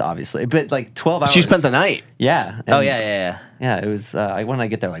slept obviously, but like 12 hours. She spent the night. Yeah. Oh and- yeah. Yeah, it was. When I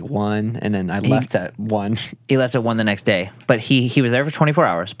get there, like 1, and then I left at 1. He left at 1 the next day, but he was there for 24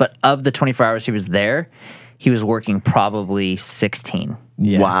 hours. But of the 24 hours he was there, he was working probably 16.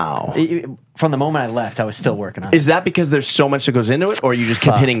 Yeah. Wow. From the moment I left, I was still working on it. Is that because there's so much that goes into it, or you just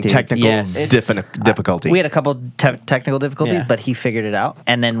kept Fuck, hitting dude. technical Yes. difficulty? We had a couple technical difficulties, Yeah. but he figured it out.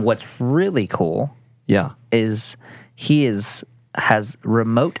 And then what's really cool yeah. is has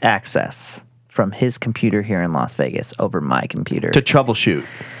remote access from his computer here in Las Vegas over my computer. To troubleshoot.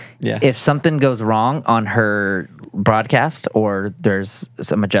 Yeah. If something goes wrong on her broadcast or there's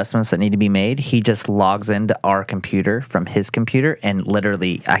some adjustments that need to be made, he just logs into our computer from his computer, and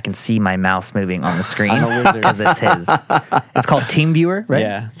literally I can see my mouse moving on the screen because it's his. It's called TeamViewer, right?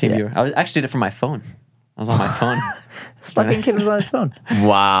 Yeah, TeamViewer. I actually did it from my phone. I was on my phone. This fucking kid was on his phone.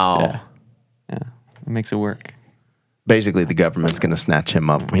 Wow. Yeah, it makes it work. Basically, the government's going to snatch him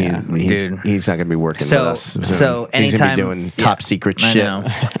up. He's Dude. not going to be working So- with us. so he's going to anytime- be doing top secret I shit. know.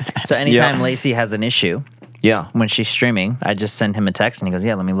 So anytime Lacey has an issue Yeah. when she's streaming, I just send him a text and he goes,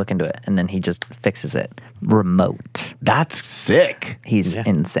 "Yeah, let me look into it," and then he just fixes it remote. That's sick. He's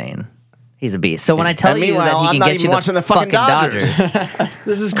insane. He's a beast. So when I tell And you that meanwhile, he I'm can not get even you the watching the fucking Dodgers.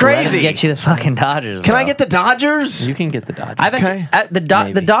 This is let him crazy. get you the fucking Dodgers. Can I bro. get the Dodgers? You can get the Dodgers. I've Okay.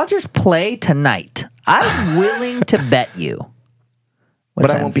 actually, the Dodgers play tonight. I'm willing to bet you. What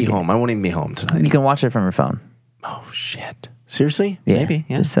But I time's won't the be game? home. I won't even be home tonight. You can watch it from your phone. Oh, shit. Seriously? Yeah, Maybe,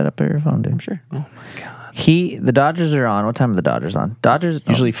 yeah. Just set up your phone, dude. Sure. Oh, my God. The Dodgers are on. What time are the Dodgers on? Dodgers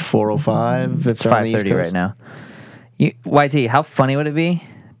Usually 4:05. It's it's 5:30 right now. YT, how funny would it be?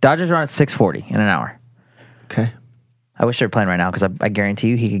 Dodgers are on at 6:40 in an hour. Okay. I wish they were playing right now because I guarantee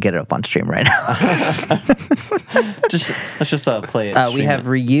you he could get it up on stream right now. Let's just play it. We have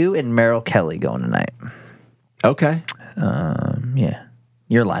Ryu and Merrill Kelly going tonight. Okay. Yeah.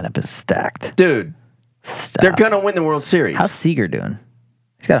 Your lineup is stacked. Dude, they're going to win the World Series. How's Seager doing?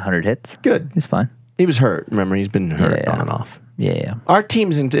 He's got 100 hits. Good. He's fine. He was hurt. Remember, he's been hurt on and off. Yeah. Our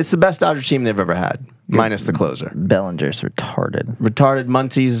team's it's the best Dodger team they've ever had, minus the closer. Bellinger's retarded.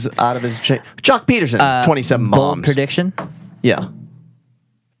 Muncie's out of his Jock Peterson, 27 bombs. Bold prediction? Yeah.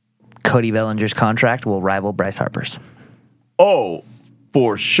 Cody Bellinger's contract will rival Bryce Harper's. Oh,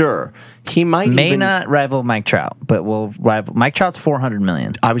 for sure. He may not rival Mike Trout, but will rival Mike Trout's $400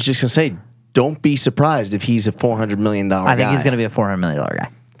 million. I was just gonna say, don't be surprised if he's a $400 million guy. I think he's going to be a $400 million guy,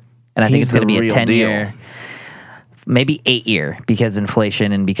 and I think it's going to be a 10-year, maybe 8-year, because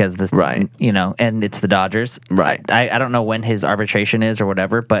inflation and because this, right? And it's the Dodgers, right? I don't know when his arbitration is or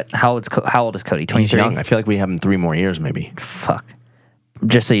whatever, but how old is Cody? 23. He's young. I feel like we have him 3 more years, maybe. Fuck.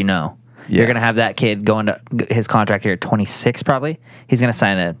 Just so you know. Yeah. You're going to have that kid going to his contract here at 26 probably. He's going to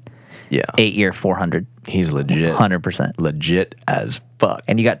sign a 8-year 400. He's legit. 100%. Legit as fuck.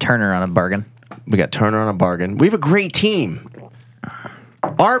 And you got Turner on a bargain. We got Turner on a bargain. We have a great team.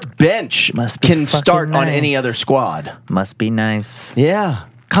 Our bench can start on any other squad. Must be nice. Yeah.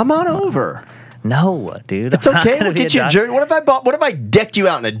 Come on over. No, dude. It's okay. We'll get you a jersey. What if I decked you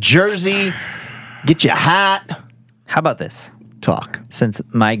out in a jersey? Get you a hat? How about this? Talk. Since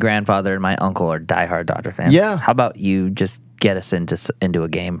my grandfather and my uncle are diehard Dodger fans, how about you just get us into a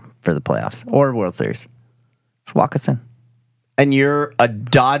game for the playoffs or World Series? Just walk us in. And you're a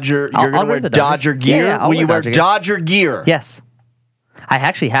Dodger. You're going to wear Dodger gear? Yeah, Will you wear Dodger gear? Yes. I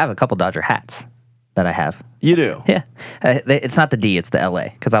actually have a couple Dodger hats that I have. You do? Yeah. It's not the D, it's the LA,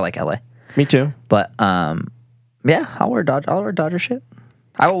 because I like LA. Me too. But, yeah, I'll wear Dodger shit.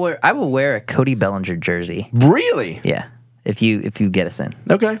 I will wear a Cody Bellinger jersey. Really? Yeah. If you get us in.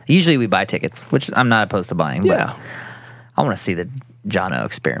 Okay. Usually we buy tickets, which I'm not opposed to buying. Yeah. But I want to see the Jono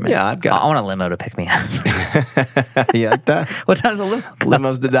experiment. Yeah, I want a limo to pick me up. You like that? What time's a limo?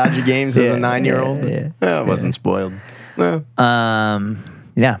 Limos to Dodger games as a 9-year-old? Yeah. It wasn't spoiled. No.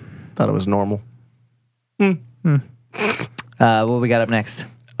 Yeah. Thought it was normal. What we got up next?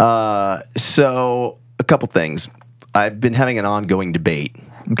 So a couple things. I've been having an ongoing debate.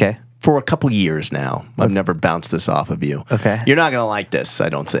 Okay. For a couple years now. I've never bounced this off of you. Okay. You're not going to like this, I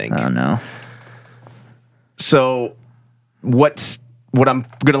don't think. Oh, no. So what I'm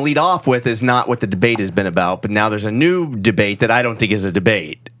going to lead off with is not what the debate has been about, but now there's a new debate that I don't think is a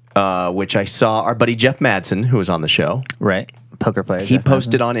debate, which I saw our buddy Jeff Madsen, who was on the show. Right. Poker player. He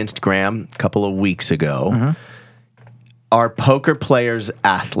posted on Instagram a couple of weeks ago. Mm-hmm. Are poker players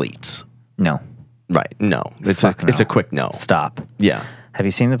athletes? No. Right. No. It's a quick no. Stop. Yeah. Have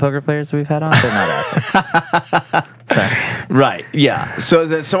you seen the poker players we've had on? They're not athletes. Sorry. Right. Yeah.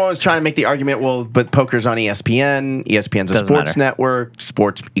 So someone was trying to make the argument, well, but poker's on ESPN. ESPN's a sports network.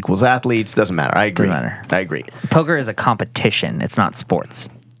 Sports equals athletes. Doesn't matter. I agree. Doesn't matter. I agree. Poker is a competition. It's not sports.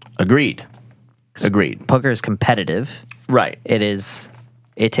 Agreed. Poker is competitive. Right.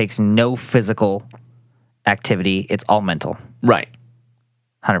 It takes no physical activity. It's all mental. Right.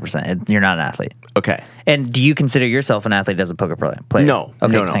 100%. You're not an athlete. Okay. And do you consider yourself an athlete as a poker player? No.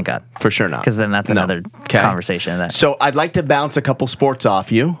 Okay, no. Thank God. For sure not. Because then that's another conversation. So I'd like to bounce a couple sports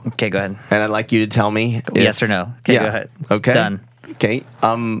off you. Okay, go ahead. And I'd like you to tell me yes or no. Okay, go ahead. Okay. Done. Okay.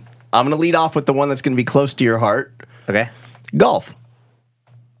 I'm going to lead off with the one that's going to be close to your heart. Okay. Golf.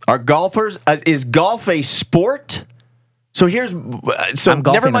 Are golfers, is golf a sport? So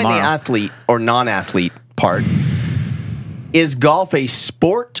never mind the athlete or non-athlete part. Is golf a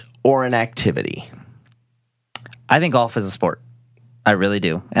sport or an activity? I think golf is a sport. I really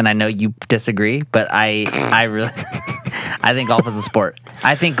do. And I know you disagree, but I really I think golf is a sport.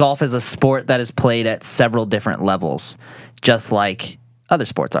 I think golf is a sport that is played at several different levels, just like other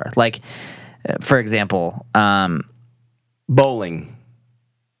sports are. Like, for example, bowling.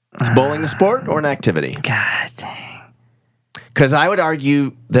 Is bowling a sport or an activity? God dang. Because I would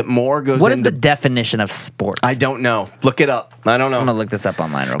argue that more goes into... What is the definition of sport? I don't know. Look it up. I don't know. I'm going to look this up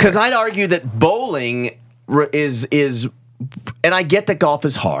online real quick. Because I'd argue that bowling is... And I get that golf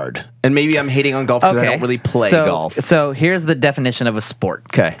is hard. And maybe I'm hating on golf because I don't really play golf. So here's the definition of a sport.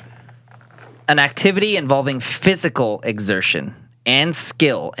 Okay. An activity involving physical exertion and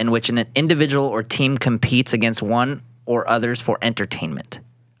skill in which an individual or team competes against one or others for entertainment.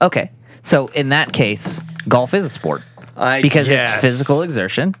 Okay. So in that case, golf is a sport. because it's physical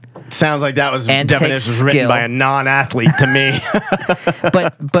exertion. Sounds like that was definition was written by a non-athlete to me.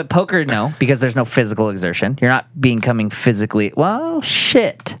 but poker, no, because there's no physical exertion. You're not becoming physically. Well,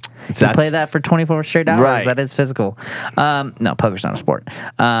 shit. You play that for 24 straight hours. Right. That is physical. No, poker's not a sport.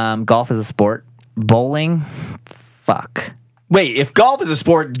 Golf is a sport. Bowling, fuck. Wait, if golf is a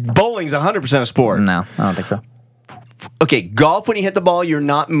sport, bowling's 100% a sport. No, I don't think so. Okay, golf, when you hit the ball, you're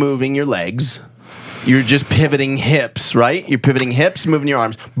not moving your legs. You're just pivoting hips, right? You're pivoting hips, moving your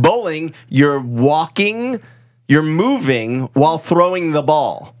arms. Bowling, you're walking, you're moving while throwing the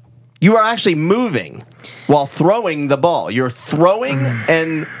ball. You are actually moving while throwing the ball. You're throwing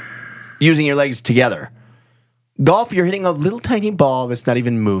and using your legs together. Golf, you're hitting a little tiny ball that's not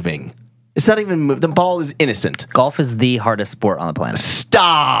even moving. It's not even moving. The ball is innocent. Golf is the hardest sport on the planet.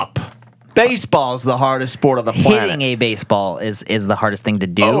 Stop! Baseball is the hardest sport on the planet. Hitting a baseball is the hardest thing to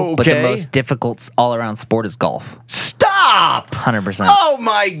do, but the most difficult all-around sport is golf. Stop! 100%. Oh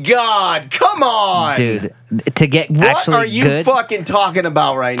my God! Come on, dude. To get what actually are you good, fucking talking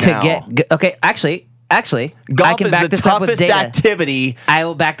about right now? Okay, actually, golf I can is back the this up with toughest data. activity. I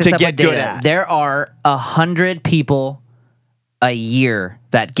will back this to up get with data. good at. There are 100 people a year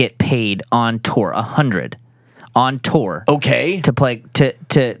that get paid on tour. 100 on tour. Okay. To play to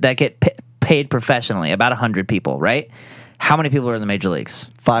that get paid professionally. About 100 people, right? How many people are in the major leagues?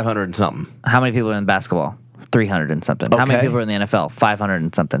 500 and something. How many people are in basketball? 300 and something. How many people are in the NFL? 500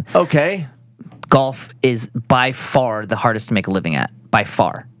 and something. Okay. Golf is by far the hardest to make a living at. By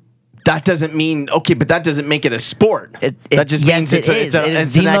far. That doesn't mean but that doesn't make it a sport. That just means it's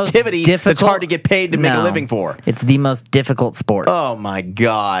an activity that's hard to get paid to make a living for. It's the most difficult sport. Oh my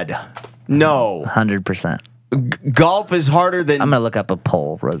God. No. 100%. Golf is harder than... I'm going to look up a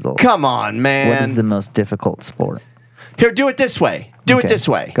poll result. Come on, man. What is the most difficult sport? Here, do it this way. Do it this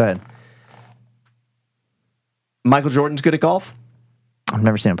way. Go ahead. Michael Jordan's good at golf? I've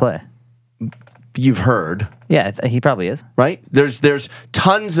never seen him play. You've heard. Yeah, he probably is. Right? There's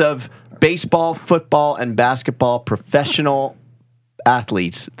tons of baseball, football, and basketball professional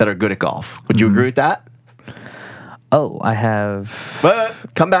athletes that are good at golf. Would you agree with that? Oh, I have... But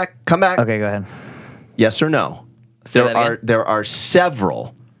come back. Okay, go ahead. Yes or no? There are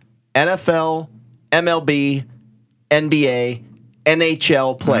several NFL, MLB, NBA,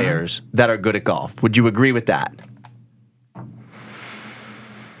 NHL players that are good at golf. Would you agree with that?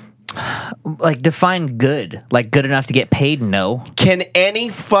 Like, define good. Like, good enough to get paid? No. Can any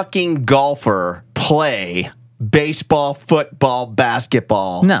fucking golfer play baseball, football,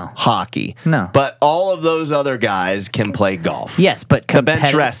 basketball, hockey? No. But all of those other guys can play golf. Yes, but... The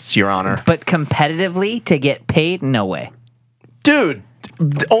bench rests, Your Honor. But competitively, to get paid? No way. Dude,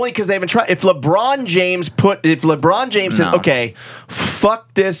 only because they haven't tried. If LeBron James said, okay,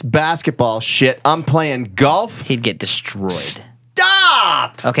 fuck this basketball shit, I'm playing golf, he'd get destroyed.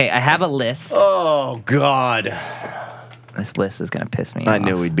 Stop! Okay, I have a list. Oh, God. This list is going to piss me off. I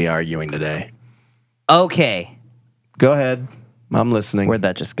knew we'd be arguing today. Okay. Go ahead. I'm listening. Where'd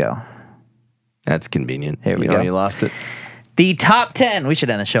that just go? That's convenient. Here we go. You lost it. The top 10. We should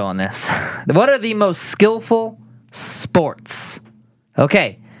end the show on this. What are the most skillful sports?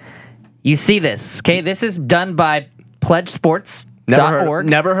 Okay. You see this. Okay, this is done by pledgesports.org.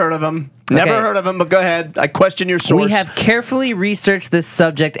 Never heard of them. Never heard of them, but go ahead. I question your source. We have carefully researched this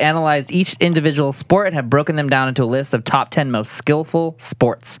subject, analyzed each individual sport, and have broken them down into a list of top 10 most skillful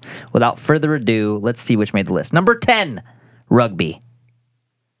sports. Without further ado, let's see which made the list. Number 10, rugby.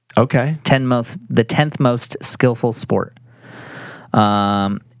 Okay. The 10th most skillful sport.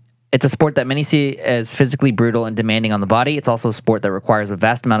 It's a sport that many see as physically brutal and demanding on the body. It's also a sport that requires a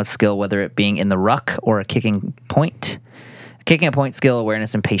vast amount of skill, whether it being in the ruck or a kicking point. Kicking a point, skill,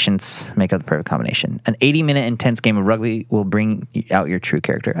 awareness, and patience make up the perfect combination. An 80-minute intense game of rugby will bring out your true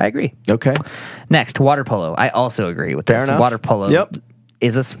character. I agree. Okay. Next, water polo. I also agree with this. Fair enough. Water polo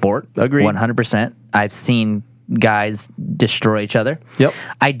is a sport. Agreed. 100%. I've seen guys destroy each other. Yep.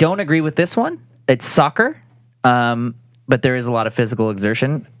 I don't agree with this one. It's soccer, but there is a lot of physical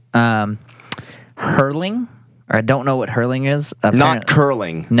exertion. Hurling. Or I don't know what hurling is. Not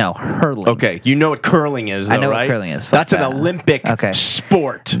curling. No, hurling. Okay, you know what curling is, though, I know right? what curling is. That's an Olympic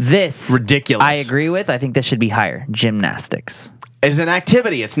sport. This ridiculous. I agree with. I think this should be higher. Gymnastics is an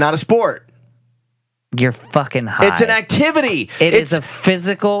activity. It's not a sport. You're fucking high. It's an activity. It is a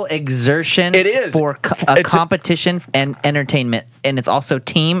physical exertion. It is for a competition and entertainment, and it's also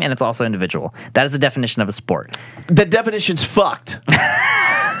team and it's also individual. That is the definition of a sport. The definition's fucked.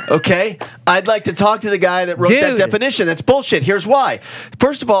 Okay? I'd like to talk to the guy that wrote that definition. That's bullshit. Here's why.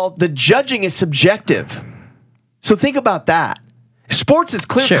 First of all, the judging is subjective. So think about that. Sports is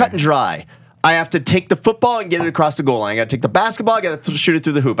clear, cut, and dry. I have to take the football and get it across the goal line. I got to take the basketball. I got to shoot it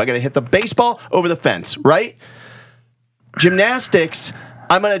through the hoop. I got to hit the baseball over the fence, right? Gymnastics,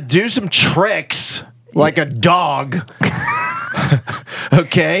 I'm going to do some tricks like a dog.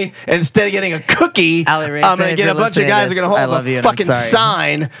 Okay? And instead of getting a cookie, I'm going to get a bunch of guys that are going to hold up a fucking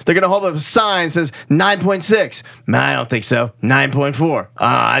sign. They're going to hold up a sign that says 9.6. I don't think so. 9.4.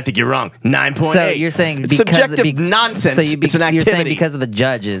 I think you're wrong. 9.8. So you're saying it's subjective nonsense. So it's an activity. You're saying because of the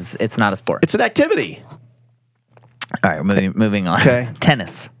judges, it's not a sport. It's an activity. All right, moving on. Okay.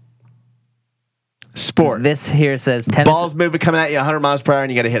 Tennis. Sport. This here says tennis. Ball's moving, coming at you 100 miles per hour,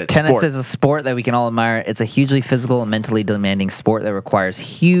 and you got to hit it. Tennis is a sport that we can all admire. It's a hugely physical and mentally demanding sport that requires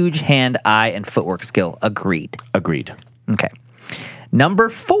huge hand, eye, and footwork skill. Agreed. Okay. Number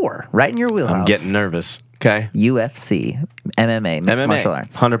 4, right in your wheelhouse. I'm getting nervous. Okay. UFC, MMA, mixed martial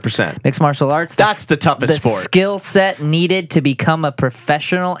arts. 100%. Mixed martial arts. That's the toughest sport. The skill set needed to become a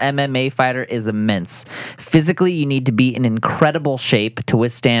professional MMA fighter is immense. Physically, you need to be in incredible shape to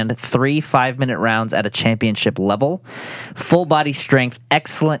withstand 3 5-minute rounds at a championship level. Full body strength,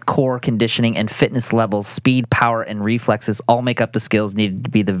 excellent core conditioning, and fitness levels, speed, power, and reflexes all make up the skills needed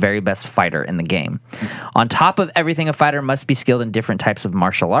to be the very best fighter in the game. On top of everything, a fighter must be skilled in different types of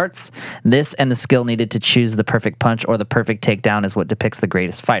martial arts. This and the skill needed to choose the perfect punch or the perfect takedown is what depicts the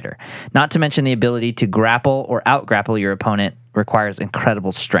greatest fighter. Not to mention the ability to grapple or out-grapple your opponent requires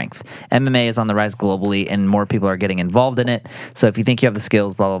incredible strength. MMA is on the rise globally, and more people are getting involved in it. So if you think you have the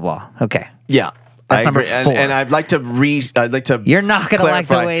skills, blah, blah, blah. Okay. Yeah. That's number 4. And I'd like to You're not going to like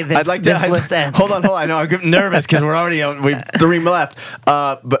the way this list ends. Hold on. I know I'm getting nervous because we're already we've 3 left.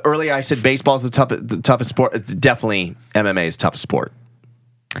 But earlier I said baseball's the toughest sport. It's definitely MMA is the toughest sport.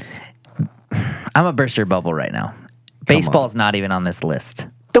 I'm a burst your bubble right now. Baseball's not even on this list.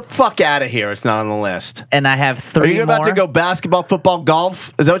 The fuck out of here. It's not on the list. And I have 3 more. Are you about to go basketball, football,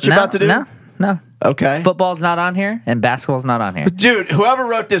 golf? Is that what you're about to do? No. Okay. Football's not on here, and basketball's not on here. Dude, whoever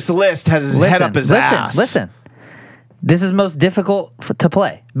wrote this list has his head up his ass. Listen. This is most difficult to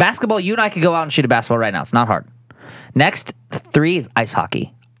play. Basketball, you and I could go out and shoot a basketball right now. It's not hard. Next, 3 is ice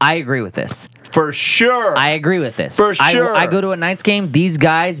hockey. I agree with this. For sure. I agree with this. For sure. I go to a Knights game. These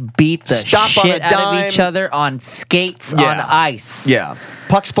guys beat the shit out of each other on skates on ice. Yeah.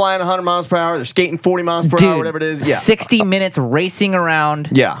 Puck's flying 100 miles per hour. They're skating 40 miles per hour, whatever it is. Yeah. 60 minutes racing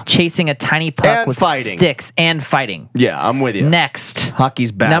around, chasing a tiny puck and with fighting. Sticks and fighting. Yeah, I'm with you. Next.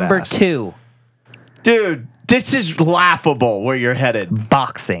 Hockey's badass. Number 2. Dude, this is laughable where you're headed.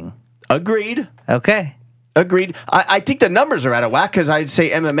 Boxing. Agreed. Okay. Agreed. I think the numbers are out of whack because I'd say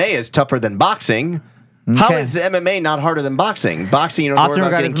MMA is tougher than boxing. Okay. How is MMA not harder than boxing? Boxing, you don't often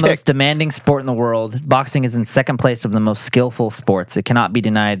regarded as the most demanding sport in the world, boxing is in second place of the most skillful sports. It cannot be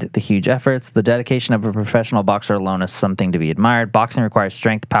denied the huge efforts. The dedication of a professional boxer alone is something to be admired. Boxing requires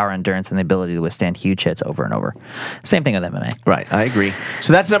strength, power, endurance, and the ability to withstand huge hits over and over. Same thing with MMA. Right, I agree.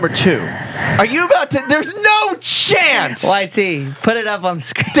 So that's number 2. Are you about to... There's no chance! YT, put it up on the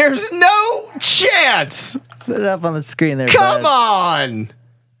screen. There's no chance! Put it up on the screen there, Come on!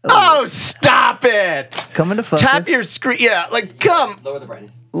 Oh, stop it! Come into focus. Tap your screen. Yeah, Lower the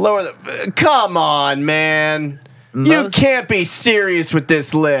brightness. Come on, man. You can't be serious with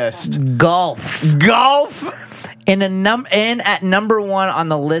this list. Golf. And at number 1 on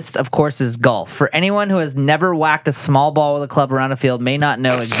the list, of course, is golf. For anyone who has never whacked a small ball with a club around a field may not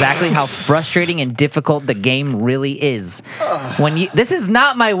know exactly how frustrating and difficult the game really is. This is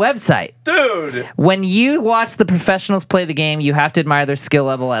not my website. Dude. When you watch the professionals play the game, you have to admire their skill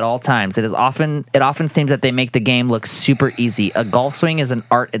level at all times. It often seems that they make the game look super easy. A golf swing is an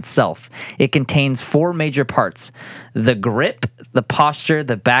art itself. It contains 4 major parts: the grip, the posture,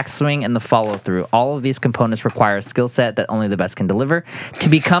 the backswing, and the follow-through. All of these components require a skill set that only the best can deliver. To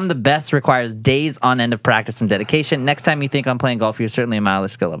become the best requires days on end of practice and dedication. Next time you think I'm playing golf, you're certainly admire the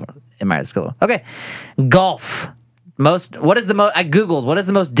skill level. Okay. Golf. I Googled, what is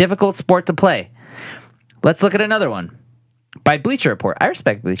the most difficult sport to play? Let's look at another one. By Bleacher Report. I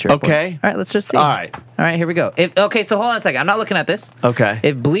respect Bleacher Report. Okay. All right, let's just see. All right, here we go. So hold on a second. I'm not looking at this. Okay.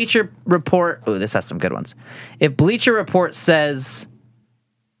 If Bleacher Report... Oh, this has some good ones. If Bleacher Report says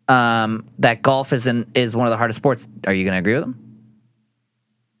that golf is one of the hardest sports, are you going to agree with them?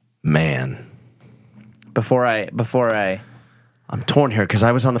 Man. Before I... I'm torn here because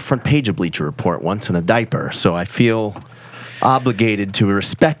I was on the front page of Bleacher Report once in a diaper, so I feel obligated to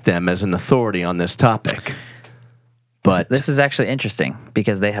respect them as an authority on this topic. But this is actually interesting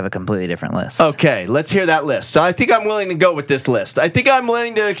because they have a completely different list. Okay, let's hear that list. So I think I'm willing to go with this list. I think I'm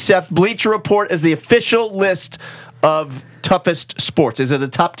willing to accept Bleacher Report as the official list of toughest sports. Is it a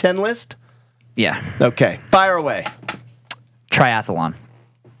top 10 list? Yeah. Okay, fire away. Triathlon.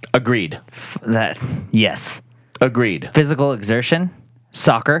 Agreed. Yes. Agreed. Physical exertion,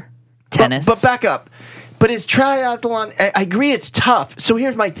 soccer, tennis. But back up. But is triathlon? I agree, it's tough. So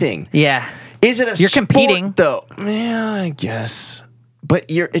here's my thing. Yeah. Is it a You're sport, competing though? Yeah, I guess. But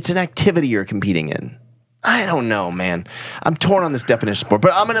it's an activity you're competing in. I don't know, man. I'm torn on this definition of sport,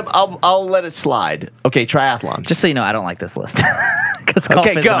 but I'll let it slide. Okay, triathlon. Just so you know, I don't like this list because golf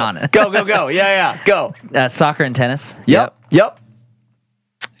isn't on it. Go. Yeah, go. Soccer and tennis. Yep.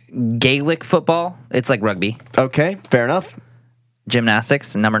 Gaelic football. It's like rugby. Okay, fair enough.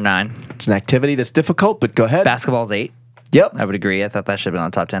 Gymnastics, number 9. It's an activity that's difficult, but go ahead. Basketball's 8. Yep. I would agree. I thought that should have been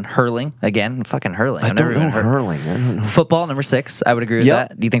on the top 10. Hurling, again, fucking hurling. I don't know hurling. I don't know. Football, number 6. I would agree with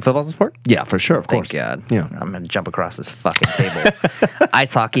that. Do you think football's a sport? Yeah, for sure, of course. Thank God. Yeah. I'm going to jump across this fucking table.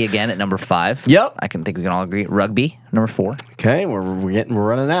 Ice hockey, again, at number 5. Yep. I think we can all agree. Rugby, number 4. Okay, we're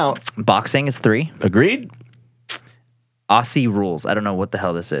running out. Boxing is 3. Agreed. Aussie rules. I don't know what the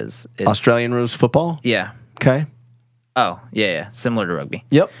hell this is. It's, Australian rules football? Yeah. Okay. Oh, yeah. Similar to rugby.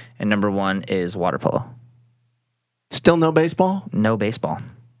 Yep. And number 1 is water polo. Still no baseball? No baseball.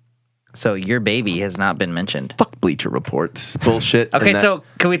 So your baby has not been mentioned. Fuck Bleacher Report. This is bullshit. Okay, so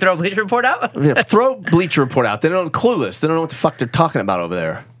can we throw Bleacher Report out? Yeah, throw Bleacher Report out. They don't clueless. They don't know what the fuck they're talking about over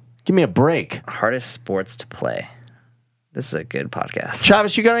there. Give me a break. Hardest sports to play. This is a good podcast.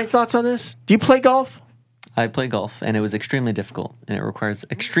 Travis, you got any thoughts on this? Do you play golf? I play golf, and it was extremely difficult, and it requires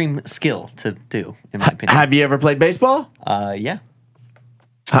extreme skill to do, in my opinion. Have you ever played baseball? Yeah.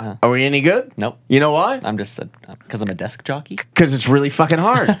 Are we any good? Nope. You know why? I'm just because I'm a desk jockey. Because it's really fucking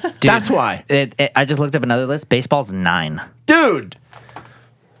hard. Dude, that's why. I just looked up another list. Baseball's 9. Dude,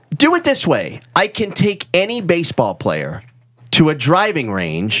 do it this way. I can take any baseball player to a driving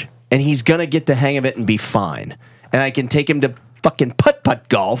range, and he's going to get the hang of it and be fine. And I can take him to fucking putt-putt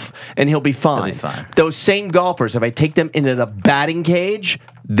golf, and he'll be fine. Those same golfers, if I take them into the batting cage,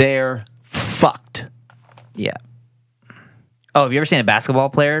 they're fucked. Yeah. Oh, have you ever seen a basketball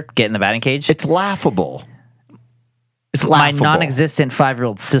player get in the batting cage? It's laughable. It's laughable. My non-existent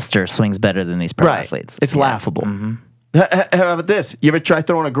 5-year-old sister swings better than these pro athletes. It's laughable. Mm-hmm. How about this? You ever try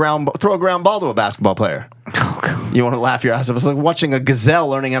throwing a ground ball to a basketball player? Oh, God. You want to laugh your ass off. It's like watching a gazelle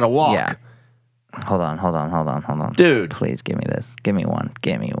learning how to walk. Yeah. Hold on. Dude. Please give me this. Give me one.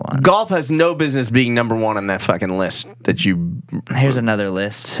 Golf has no business being number 1 on that fucking list that you... Here's another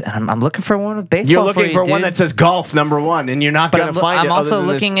list. I'm looking for one with baseball. You're looking for one that says golf number 1, and you're not going to find it. I'm also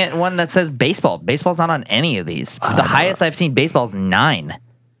looking at one that says baseball. Baseball's not on any of these. The highest I've seen baseball is 9.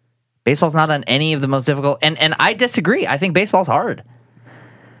 Baseball's not on any of the most difficult. And I disagree. I think baseball's hard.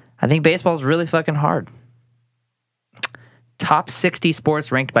 I think baseball's really fucking hard. Top 60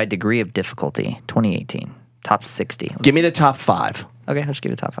 sports ranked by degree of difficulty, 2018. Top 60. Give me the top 5. Okay, I'll just give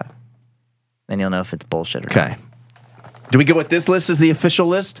you the top 5. Then you'll know if it's bullshit or not. Do we go with this list as the official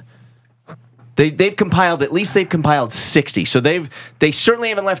list? They've compiled, at least they've compiled 60. So they certainly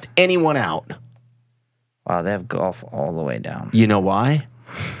haven't left anyone out. Wow, they have golf all the way down. You know why?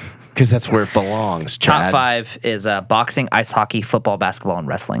 Because that's where it belongs, Chad. Top 5 is boxing, ice hockey, football, basketball, and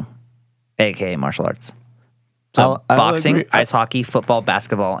wrestling, a.k.a. martial arts. So boxing, ice hockey, football,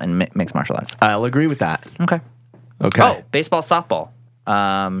 basketball, and mixed martial arts. I'll agree with that. Okay. Oh, baseball, softball.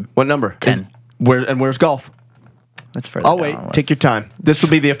 What number? 10. Where's golf? That's further down. Wait. Take your time. This will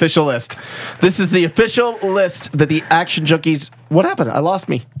be the official list. This is the official list that the Action Junkies... What happened? I lost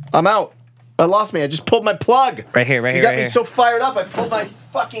me. I'm out. I lost me. I just pulled my plug. Right here. You got me so fired up, I pulled my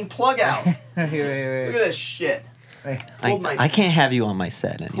fucking plug out. Right here. Look at this shit. I can't have you on my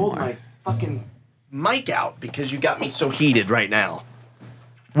set anymore. Pulled my fucking mic out because you got me so heated right now.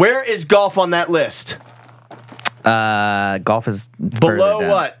 Where is golf on that list? Golf is below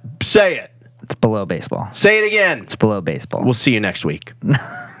what? Say it. It's below baseball. Say it again. It's below baseball. We'll see you next week.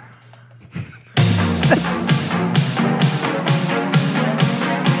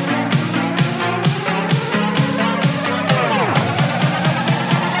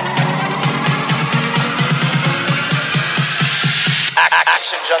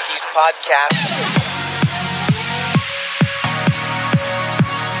 Action Junkies Podcast.